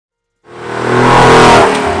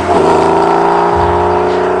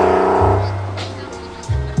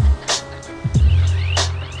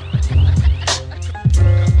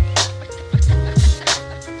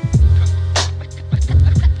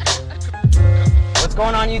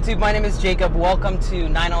going on YouTube? My name is Jacob. Welcome to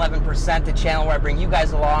 911%, the channel where I bring you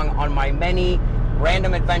guys along on my many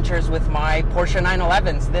random adventures with my Porsche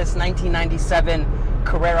 911s. This 1997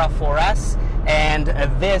 Carrera 4S and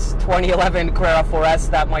this 2011 Carrera 4S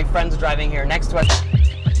that my friend's driving here next to us.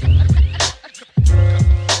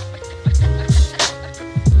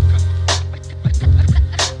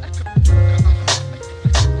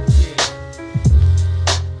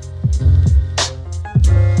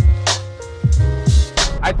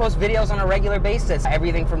 I post videos on a regular basis,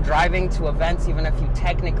 everything from driving to events, even a few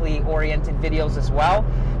technically oriented videos as well.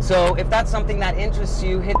 So if that's something that interests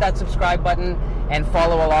you, hit that subscribe button and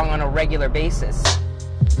follow along on a regular basis.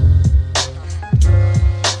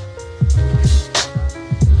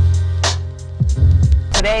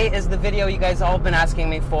 Today is the video you guys all have been asking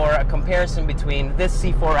me for, a comparison between this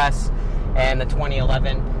C4S and the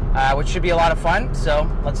 2011, which should be a lot of fun, so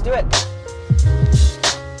let's do it.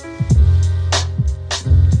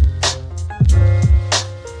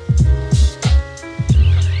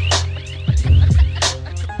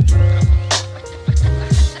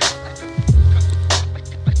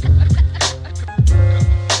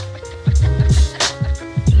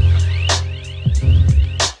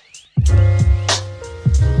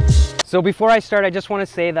 So before I start, I just want to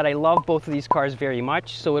say that I love both of these cars very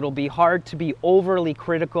much, so it'll be hard to be overly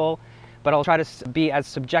critical, but I'll try to be as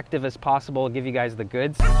subjective as possible, give you guys the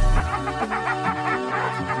goods.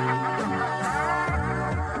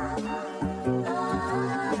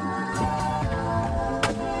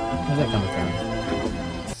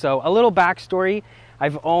 So a little backstory,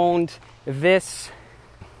 I've owned this,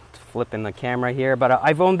 flipping the camera here, but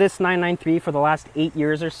I've owned this 993 for the last 8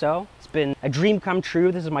 years or so. Been a dream come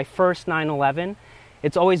true. This is my first 911.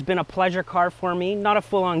 It's always been a pleasure car for me, not a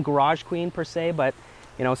full-on garage queen per se, but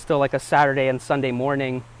you know, still like a Saturday and Sunday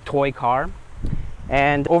morning toy car.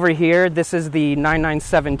 And over here, this is the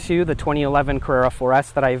 9972, the 2011 Carrera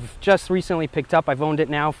 4S that I've just recently picked up. I've owned it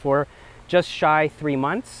now for just shy 3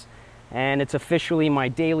 months, and it's officially my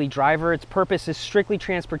daily driver. Its purpose is strictly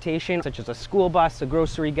transportation, such as a school bus, a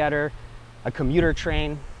grocery getter, a commuter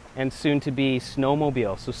train, and soon to be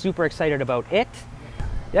snowmobile. So super excited about it.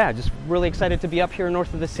 Yeah, just really excited to be up here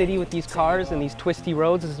north of the city with these cars and these twisty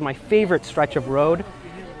roads. This is my favorite stretch of road,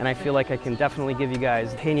 and I feel like I can definitely give you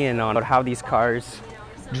guys an opinion on how these cars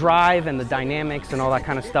drive and the dynamics and all that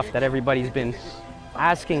kind of stuff that everybody's been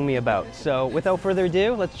asking me about. So without further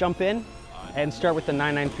ado, let's jump in and start with the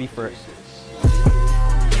 993 first.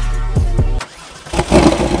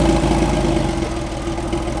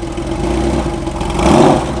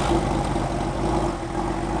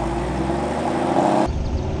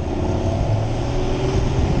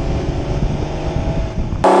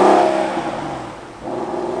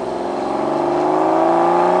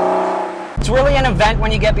 It's really an event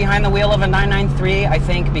when you get behind the wheel of a 993, I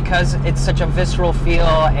think, because it's such a visceral feel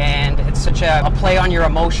and it's such a play on your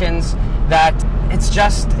emotions that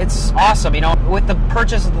it's awesome. You know, with the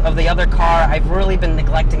purchase of the other car, I've really been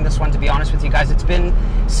neglecting this one, to be honest with you guys. It's been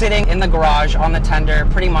sitting in the garage on the tender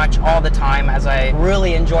pretty much all the time, as I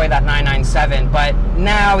really enjoy that 997. But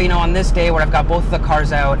now, you know, on this day where I've got both of the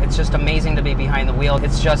cars out, it's just amazing to be behind the wheel.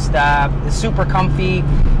 It's just it's super comfy,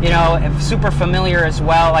 you know, super familiar as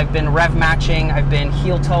well. I've been rev matching, I've been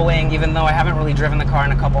heel towing, even though I haven't really driven the car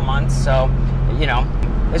in a couple months. So, you know,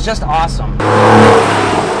 it's just awesome.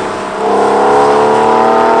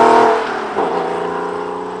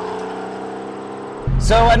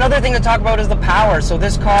 So another thing to talk about is the power. So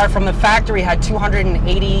this car from the factory had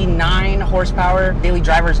 289 horsepower. Daily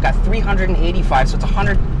driver's got 385, so it's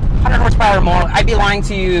 100 horsepower more. I'd be lying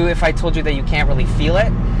to you if I told you that you can't really feel it.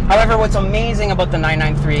 However, what's amazing about the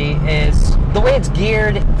 993 is the way it's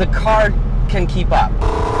geared, the car can keep up.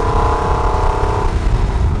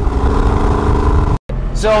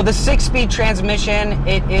 So the 6-speed transmission,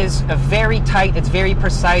 it is very tight, it's very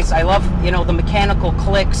precise. I love, you know, the mechanical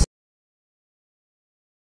clicks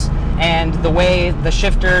and the way the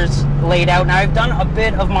shifter's laid out. Now, I've done a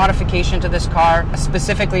bit of modification to this car,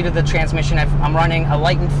 specifically to the transmission. I'm running a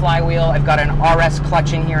lightened flywheel. I've got an RS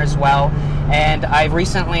clutch in here as well. And I've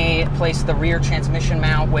recently placed the rear transmission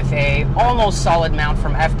mount with a almost solid mount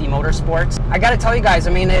from FD Motorsports. I gotta tell you guys, I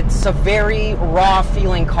mean, it's a very raw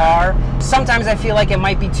feeling car. Sometimes I feel like it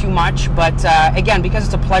might be too much, but again, because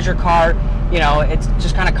it's a pleasure car, you know, it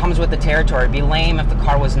just kind of comes with the territory. It'd be lame if the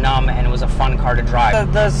car was numb and it was a fun car to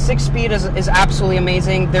drive. The 6-speed is absolutely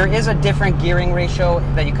amazing. There is a different gearing ratio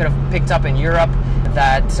that you could have picked up in Europe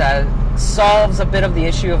that solves a bit of the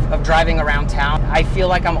issue of driving around town. I feel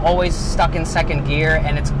like I'm always stuck in second gear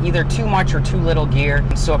and it's either too much or too little gear.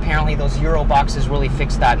 So apparently those Euro boxes really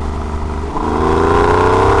fixed that.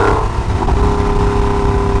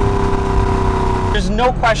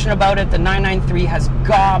 no question about it, the 993 has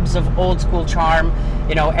gobs of old school charm.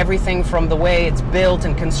 You know, everything from the way it's built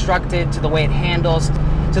and constructed to the way it handles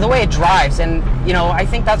to the way it drives. And you know, I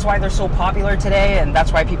think that's why they're so popular today, and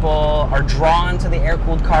that's why people are drawn to the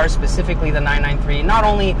air-cooled cars, specifically the 993. Not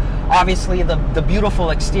only obviously the beautiful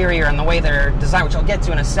exterior and the way they're designed, which I'll get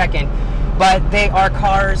to in a second, but they are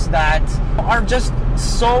cars that are just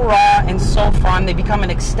so raw and so fun. They become an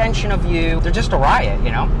extension of you. They're just a riot,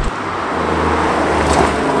 you know?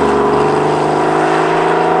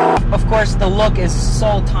 Of course, the look is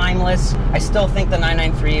so timeless. I still think the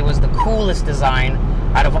 993 was the coolest design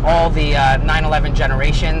out of all the 911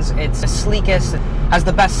 generations. It's the sleekest, has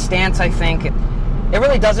the best stance, I think. It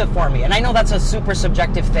really does it for me. And I know that's a super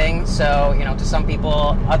subjective thing, so, you know, to some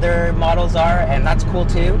people, other models are, and that's cool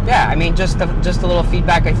too. Yeah, I mean, just a little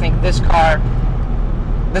feedback. I think this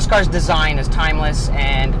car's design is timeless,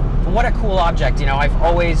 and what a cool object. You know, I've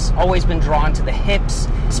always been drawn to the hips,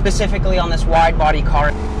 specifically on this wide body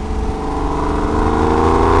car.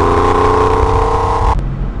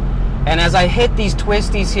 And as I hit these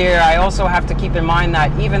twisties here, I also have to keep in mind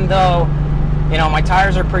that even though, you know, my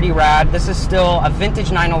tires are pretty rad, this is still a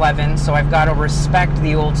vintage 911, so I've got to respect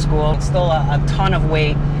the old school. It's still a ton of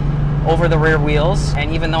weight over the rear wheels,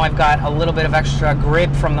 and even though I've got a little bit of extra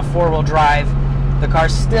grip from the four-wheel drive, the car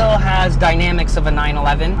still has dynamics of a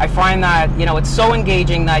 911. I find that, you know, it's so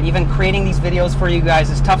engaging that even creating these videos for you guys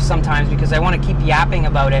is tough sometimes, because I want to keep yapping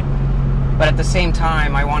about it, but at the same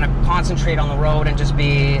time, I want to concentrate on the road and just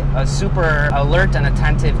be super alert and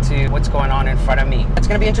attentive to what's going on in front of me. It's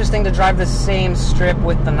going to be interesting to drive the same strip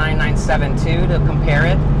with the 997 too, to compare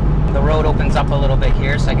it. The road opens up a little bit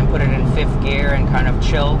here, so I can put it in 5th gear and kind of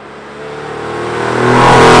chill.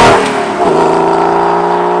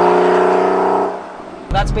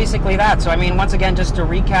 That's basically that. So I mean, once again, just to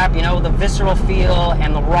recap, you know, the visceral feel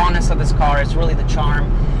and the rawness of this car is really the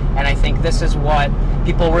charm. And I think this is what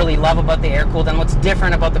people really love about the air-cooled, and what's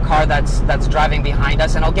different about the car that's driving behind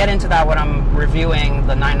us. And I'll get into that when I'm reviewing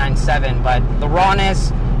the 997. But the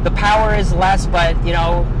rawness, the power is less, but you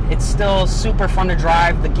know, it's still super fun to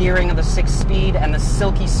drive. The gearing of the 6-speed and the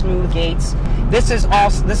silky smooth gates. This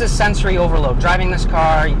is sensory overload. Driving this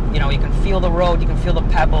car, you know, you can feel the road, you can feel the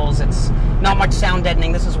pebbles. It's not much sound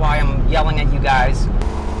deadening. This is why I'm yelling at you guys.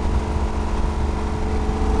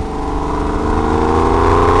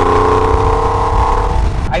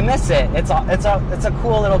 I miss it. It's a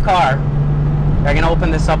cool little car. I'm gonna open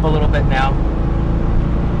this up a little bit now.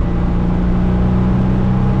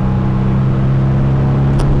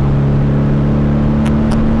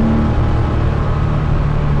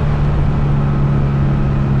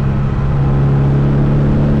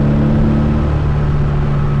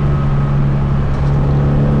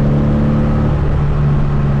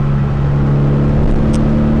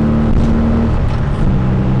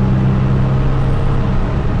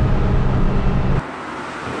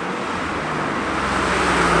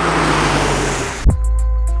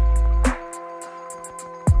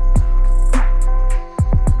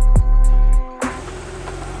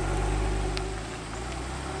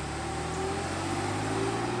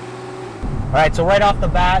 All right, so right off the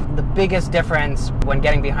bat, the biggest difference when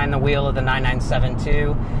getting behind the wheel of the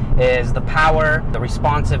 997 is the power, the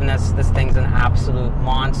responsiveness. This thing's an absolute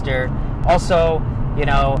monster. Also, you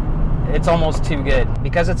know, it's almost too good.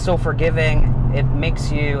 Because it's so forgiving, it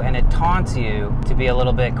makes you and it taunts you to be a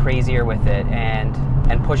little bit crazier with it and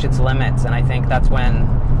push its limits. And I think that's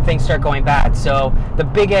when things start going bad. So the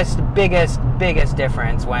biggest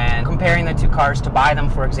difference when comparing the two cars to buy them,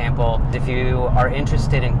 for example, if you are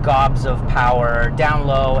interested in gobs of power down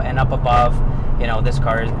low and up above, you know, this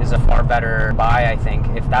car is a far better buy, I think,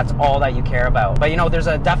 if that's all that you care about. But you know, there's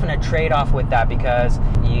a definite trade-off with that, because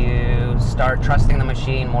you start trusting the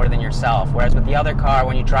machine more than yourself. Whereas with the other car,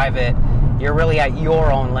 when you drive it, you're really at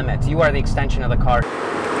your own limits. You are the extension of the car.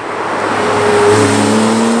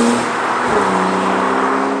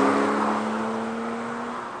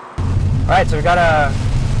 Alright, so we got a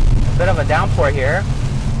bit of a downpour here,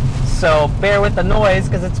 so bear with the noise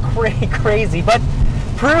because it's crazy, but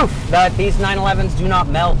proof that these 911s do not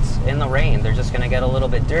melt in the rain. They're just going to get a little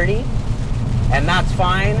bit dirty, and that's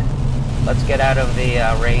fine. Let's get out of the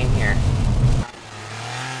rain here.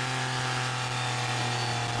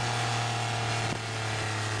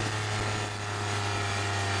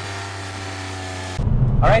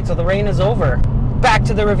 Alright, so the rain is over. Back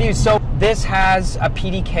to the review. So this has a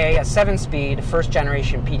PDK, a 7-speed, first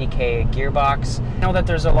generation PDK gearbox. I know that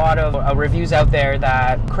there's a lot of reviews out there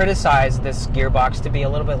that criticize this gearbox to be a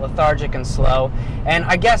little bit lethargic and slow. And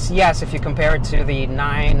I guess, yes, if you compare it to the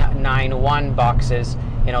 991 boxes,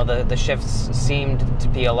 you know, the shifts seemed to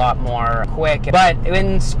be a lot more quick. But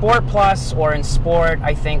in Sport Plus or in Sport,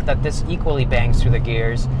 I think that this equally bangs through the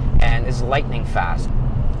gears and is lightning fast.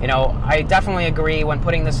 You know, I definitely agree when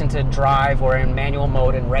putting this into drive or in manual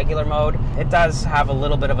mode and regular mode, it does have a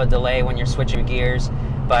little bit of a delay when you're switching gears,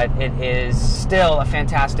 but it is still a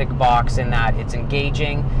fantastic box in that it's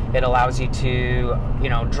engaging. It allows you to, you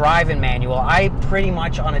know, drive in manual. I pretty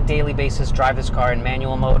much on a daily basis drive this car in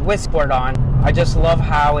manual mode with Sport on. I just love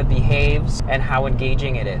how it behaves and how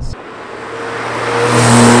engaging it is.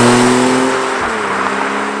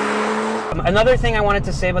 Another thing I wanted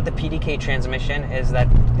to say about the PDK transmission is that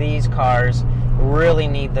these cars really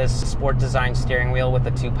need this sport design steering wheel with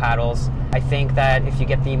the 2 paddles. I think that if you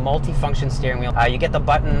get the multi-function steering wheel, you get the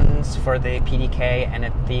buttons for the PDK,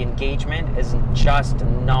 and the engagement is just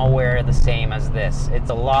nowhere the same as this. It's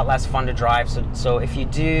a lot less fun to drive, so if you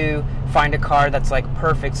do find a car that's like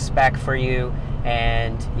perfect spec for you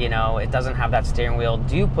and, you know, it doesn't have that steering wheel,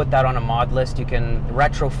 do put that on a mod list. You can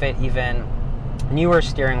retrofit even newer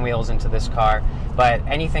steering wheels into this car, but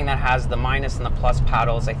anything that has the minus and the plus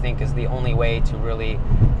paddles, I think, is the only way to really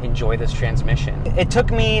enjoy this transmission. It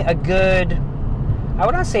took me a good, I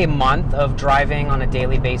would not say a month of driving on a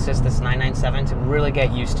daily basis this 997 to really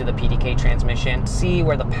get used to the PDK transmission, see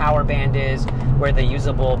where the power band is, where the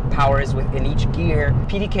usable power is within each gear.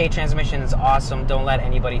 PDK transmission is awesome. Don't let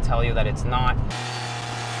anybody tell you that it's not.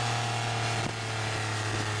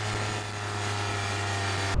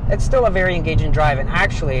 It's still a very engaging drive, and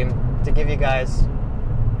actually, to give you guys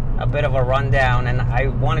a bit of a rundown, and I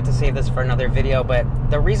wanted to save this for another video, but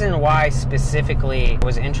the reason why specifically I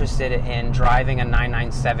was interested in driving a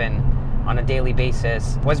 997 on a daily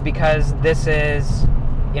basis was because this is,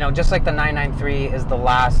 you know, just like the 993 is the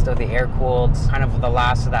last of the air-cooled, kind of the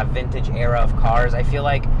last of that vintage era of cars. I feel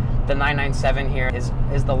like the 997 here is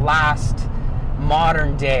the last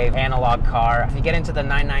modern day analog car. If you get into the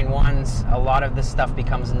 991s, a lot of this stuff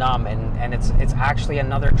becomes numb, and it's actually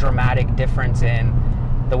another dramatic difference in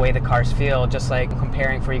the way the cars feel. Just like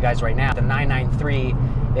comparing for you guys right now, the 993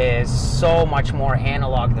 is so much more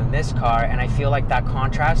analog than this car, and I feel like that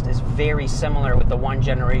contrast is very similar with the one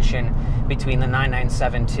generation between the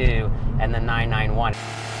 997-2 and the 991.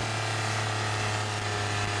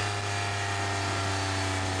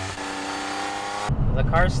 The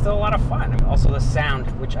car is still a lot of fun. Also the sound,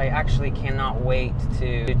 which I actually cannot wait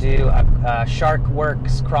to do a Shark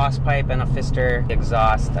Works cross pipe and a Pfister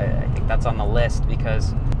exhaust. I think that's on the list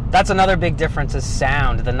because that's another big difference is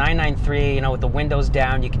sound. The 993, you know, with the windows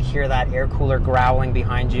down, you can hear that air cooler growling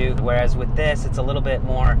behind you, whereas with this, it's a little bit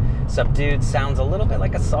more subdued. Sounds a little bit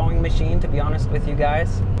like a sewing machine, to be honest with you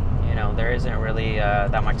guys. You know, there isn't really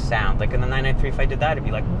that much sound. Like in the 993, if I did that, it'd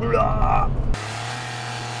be like, blah.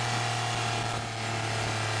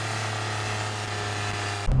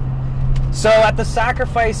 So at the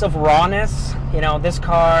sacrifice of rawness, you know, this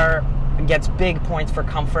car gets big points for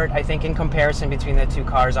comfort. I think in comparison between the two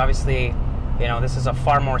cars, obviously, you know, this is a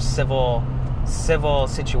far more civil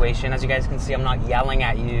situation. As you guys can see, I'm not yelling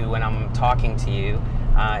at you when I'm talking to you.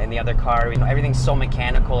 In the other car, you know, everything's so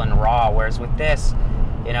mechanical and raw, whereas with this,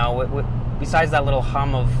 you know, besides that little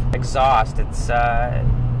hum of exhaust, it's,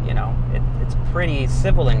 you know, it's pretty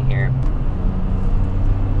civil in here.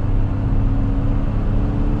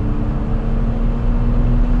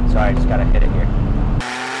 Sorry, I just gotta hit it here.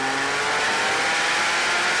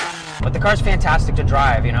 But the car's fantastic to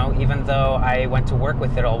drive, you know, even though I went to work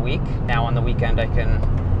with it all week. Now on the weekend I can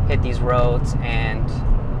hit these roads and,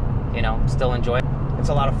 you know, still enjoy it. It's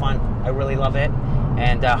a lot of fun. I really love it,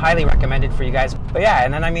 and highly recommended for you guys. But yeah,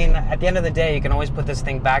 and then I mean, at the end of the day, you can always put this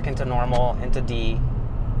thing back into normal, into D,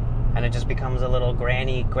 and it just becomes a little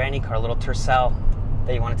granny car, a little Tercel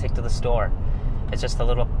that you want to take to the store. It's just a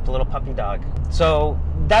little puppy dog. So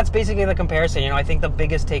that's basically the comparison. You know, I think the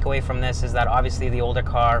biggest takeaway from this is that obviously the older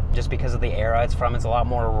car, just because of the era it's from, it's a lot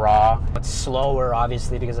more raw. It's slower,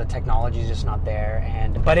 obviously, because the technology is just not there.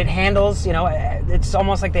 But it handles, you know, it's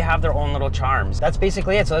almost like they have their own little charms. That's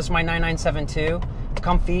basically it. So this is my 997-2. It's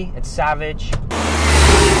comfy, it's savage.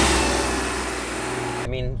 I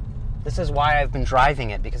mean, this is why I've been driving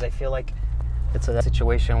it, because I feel like it's a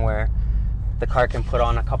situation where the car can put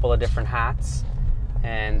on a couple of different hats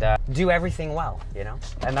and do everything well, you know?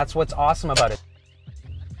 And that's what's awesome about it.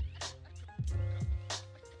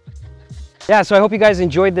 Yeah, so I hope you guys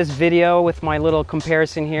enjoyed this video with my little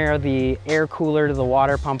comparison here, the air cooler to the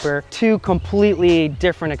water pumper. Two completely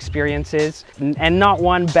different experiences, and not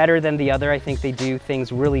one better than the other. I think they do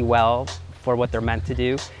things really well for what they're meant to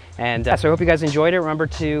do. And so I hope you guys enjoyed it. Remember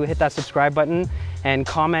to hit that subscribe button and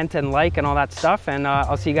comment and like and all that stuff. And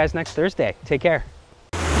I'll see you guys next Thursday. Take care.